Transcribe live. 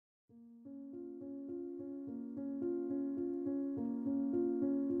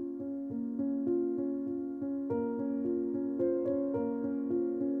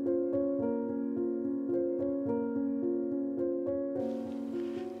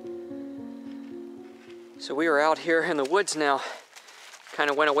So we are out here in the woods now.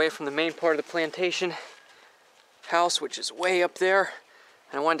 Kind of went away from the main part of the plantation house, which is way up there.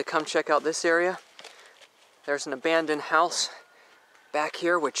 And I wanted to come check out this area. There's an abandoned house back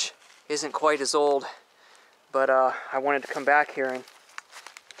here, which isn't quite as old. But I wanted to come back here and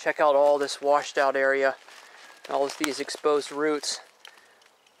check out all this washed out area. All of these exposed roots.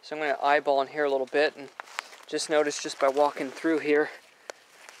 So I'm going to eyeball in here a little bit and just notice just by walking through here,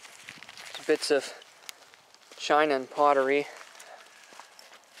 bits of china and pottery.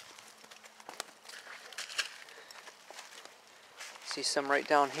 See some right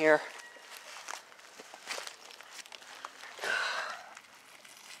down here.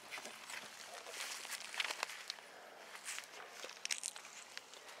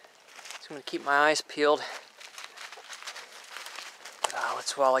 So I'm going to keep my eyes peeled.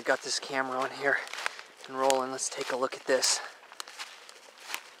 But while I got this camera on here and rolling, let's take a look at this.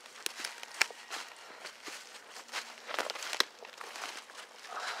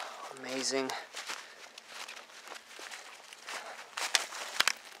 Amazing.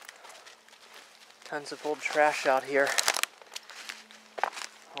 Tons of old trash out here.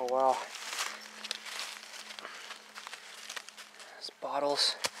 Oh wow. There's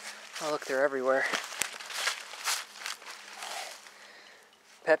bottles. Oh look, they're everywhere.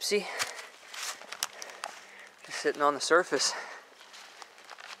 Pepsi. Just sitting on the surface.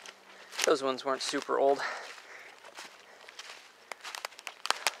 Those ones weren't super old.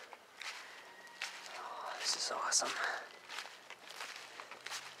 Oh, this is awesome.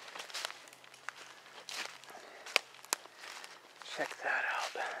 Check that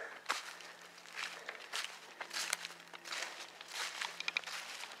out.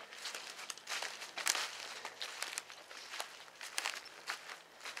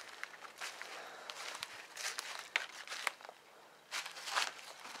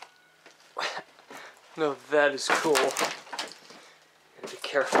 No, that is cool. Gotta be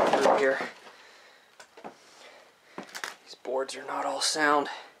careful through here. These boards are not all sound.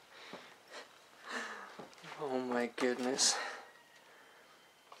 Oh my goodness.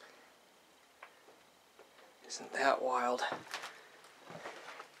 Isn't that wild?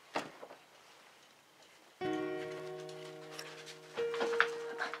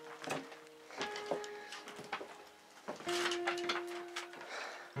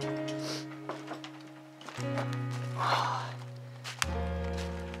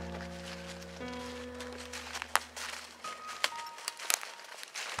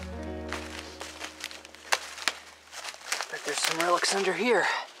 Bet there's some relics under here.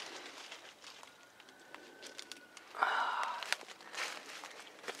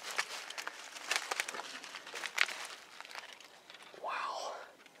 Wow.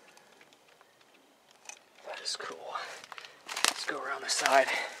 That is cool. Let's go around the side.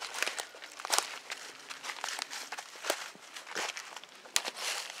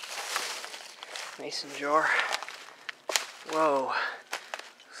 Mason jar. Whoa.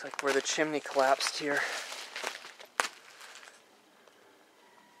 Looks like where the chimney collapsed here.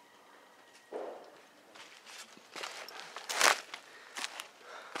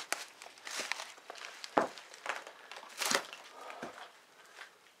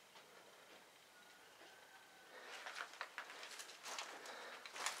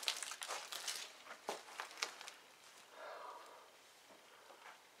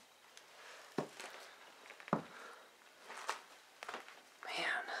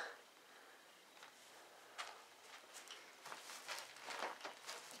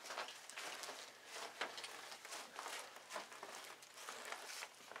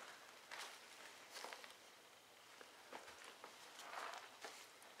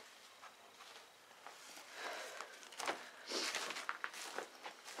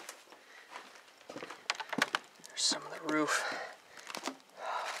 Some of the roof.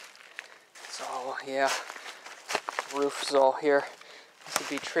 It's all, yeah, the roof is all here. This would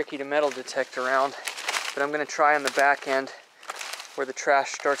be tricky to metal detect around, but I'm going to try on the back end where the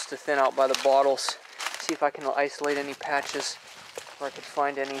trash starts to thin out by the bottles. See if I can isolate any patches where I could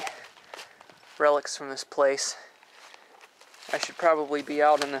find any relics from this place. I should probably be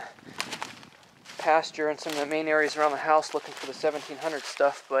out in the pasture and some of the main areas around the house looking for the 1700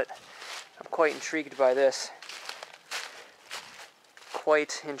 stuff, but I'm quite intrigued by this.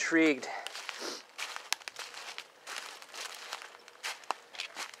 Quite intrigued.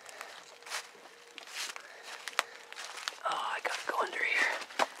 Oh, I gotta go under here.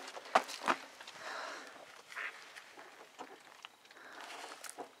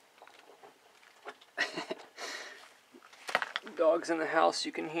 Dogs in the house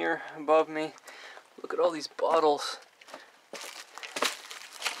you can hear above me. Look at all these bottles.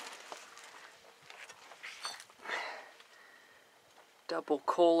 double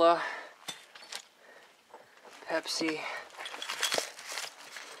cola, Pepsi,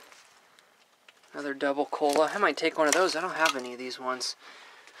 another double cola. I might take one of those. I don't have any of these ones.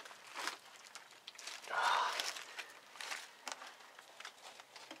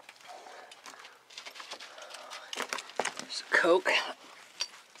 There's a Coke.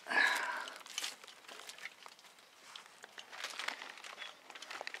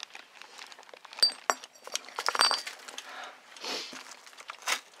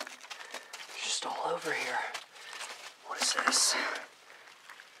 Just all over here. What is this?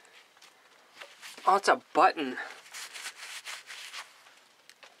 Oh, it's a button.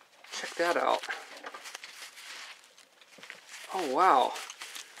 Check that out. Oh, wow.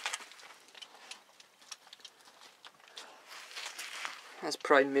 That's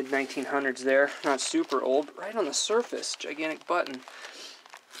probably mid-1900s there. Not super old, but right on the surface. Gigantic button.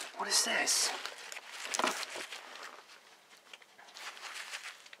 What is this?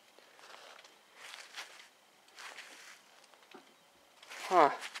 Huh.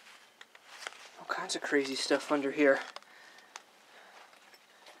 All kinds of crazy stuff under here.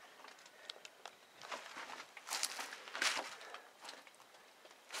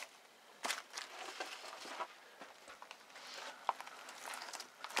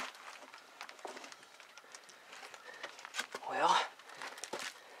 Well,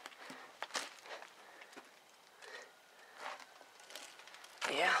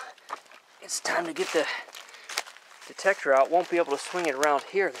 yeah, it's time to get the detector out. Won't be able to swing it around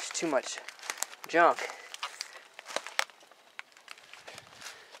here. There's too much junk.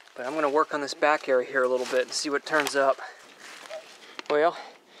 But I'm going to work on this back area here a little bit and see what turns up. Well,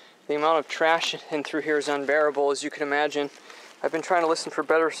 the amount of trash in through here is unbearable, as you can imagine. I've been trying to listen for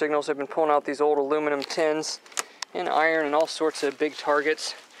better signals. I've been pulling out these old aluminum tins and iron and all sorts of big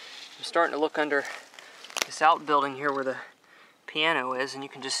targets. I'm starting to look under this outbuilding here where the piano is, and you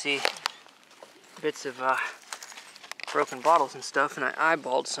can just see bits of broken bottles and stuff, and I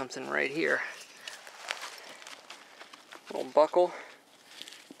eyeballed something right here. Little buckle.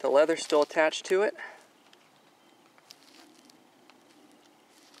 The leather's still attached to it.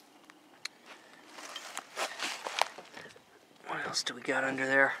 What else do we got under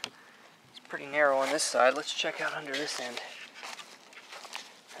there? It's pretty narrow on this side. Let's check out under this end.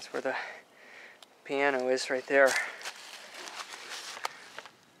 That's where the piano is right there.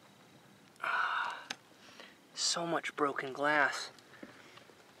 So much broken glass.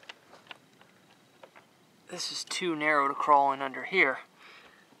 This is too narrow to crawl in under here,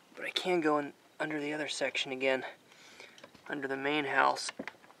 but I can go in under the other section again, under the main house.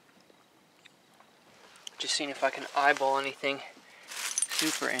 Just seeing if I can eyeball anything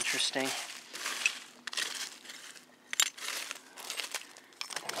super interesting.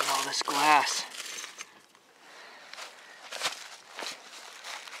 Look at all this glass.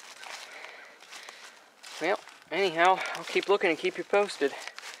 Well, anyhow, I'll keep looking and keep you posted.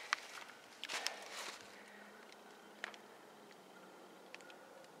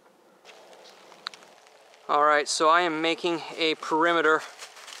 Alright, so I am making a perimeter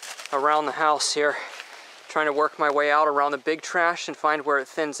around the house here, trying to work my way out around the big trash and find where it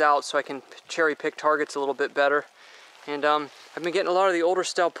thins out so I can cherry pick targets a little bit better. And I've been getting a lot of the older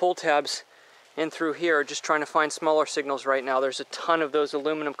style pull tabs in through here, just trying to find smaller signals right now. There's a ton of those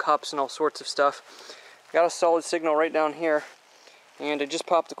aluminum cups and all sorts of stuff. Got a solid signal right down here, and I just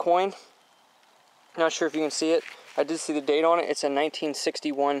popped a coin. Not sure if you can see it. I did see the date on it. It's a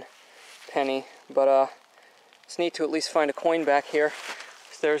 1961 penny, but it's neat to at least find a coin back here.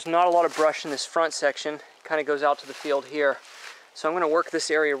 There's not a lot of brush in this front section. It kind of goes out to the field here. So I'm going to work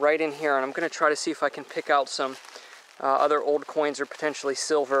this area right in here, and I'm going to try to see if I can pick out some other old coins or potentially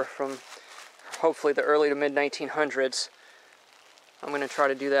silver from hopefully the early to mid 1900s. I'm going to try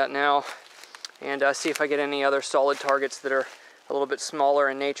to do that now and see if I get any other solid targets that are a little bit smaller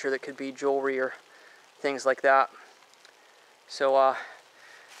in nature that could be jewelry or things like that. So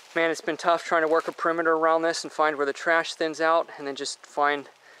man, it's been tough trying to work a perimeter around this and find where the trash thins out and then just find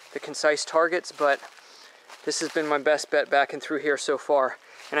the concise targets, but this has been my best bet back and through here so far.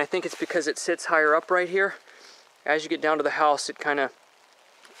 And I think it's because it sits higher up right here. As you get down to the house, it kind of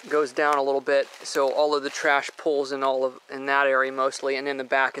goes down a little bit, so all of the trash pulls in that area mostly, and then the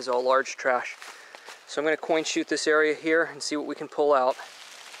back is all large trash. So I'm going to coin shoot this area here and see what we can pull out.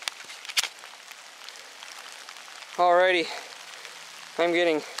 Alrighty, I'm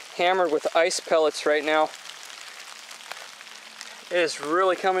getting hammered with ice pellets right now. It is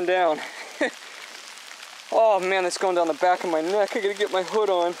really coming down. Oh man, that's going down the back of my neck. I gotta get my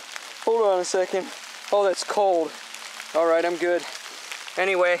hood on. Hold on a second. Oh, that's cold. Alright, I'm good.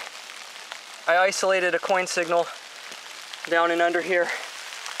 Anyway, I isolated a coin signal down and under here,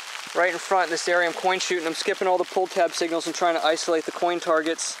 right in front in this area. I'm coin shooting. I'm skipping all the pull tab signals and trying to isolate the coin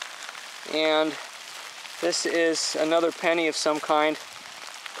targets. And this is another penny of some kind,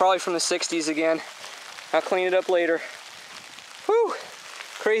 probably from the 60s again. I'll clean it up later. Whew!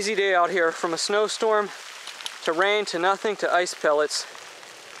 Crazy day out here, from a snowstorm to rain to nothing to ice pellets.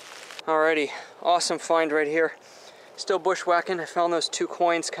 Alrighty, awesome find right here. Still bushwhacking. I found those 2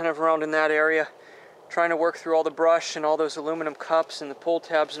 coins kind of around in that area. Trying to work through all the brush and all those aluminum cups and the pull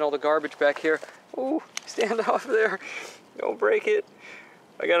tabs and all the garbage back here. Ooh, stand off there. Don't break it.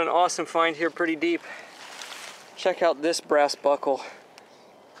 I got an awesome find here pretty deep. Check out this brass buckle.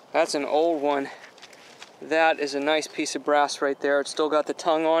 That's an old one. That is a nice piece of brass right there. It's still got the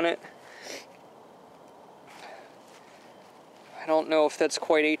tongue on it. I don't know if that's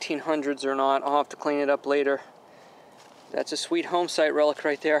quite 1800s or not. I'll have to clean it up later. That's a sweet home site relic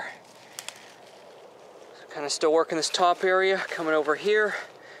right there. Kind of still working this top area, coming over here,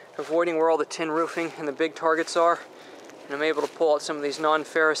 avoiding where all the tin roofing and the big targets are. And I'm able to pull out some of these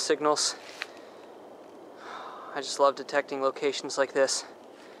non-ferrous signals. I just love detecting locations like this.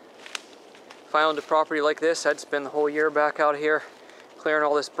 If I owned a property like this, I'd spend the whole year back out here clearing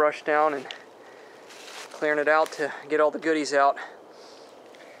all this brush down and clearing it out to get all the goodies out.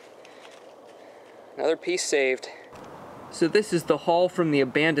 Another piece saved. So this is the haul from the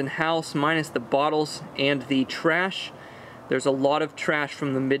abandoned house, minus the bottles and the trash. There's a lot of trash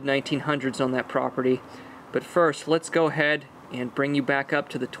from the mid-1900s on that property. But first, let's go ahead and bring you back up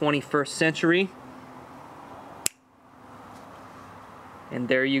to the 21st century. And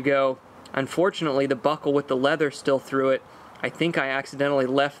there you go. Unfortunately, the buckle with the leather still through it. I think I accidentally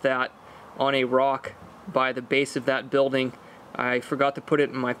left that on a rock by the base of that building. I forgot to put it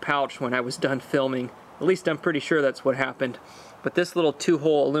in my pouch when I was done filming. At least I'm pretty sure that's what happened. But this little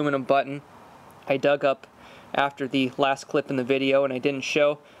 2-hole aluminum button I dug up after the last clip in the video and I didn't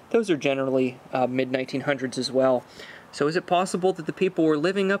show. Those are generally mid-1900s as well. So is it possible that the people were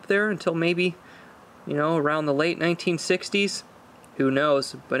living up there until maybe, you know, around the late 1960s? Who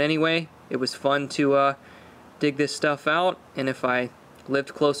knows? But anyway, it was fun to dig this stuff out, and if I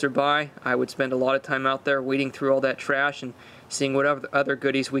lived closer by, I would spend a lot of time out there weeding through all that trash and seeing what other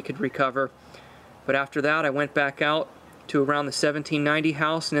goodies we could recover. But after that, I went back out to around the 1790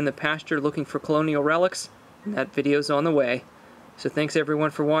 house and in the pasture looking for colonial relics, and that video's on the way. So thanks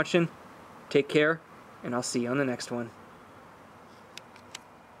everyone for watching, take care, and I'll see you on the next one.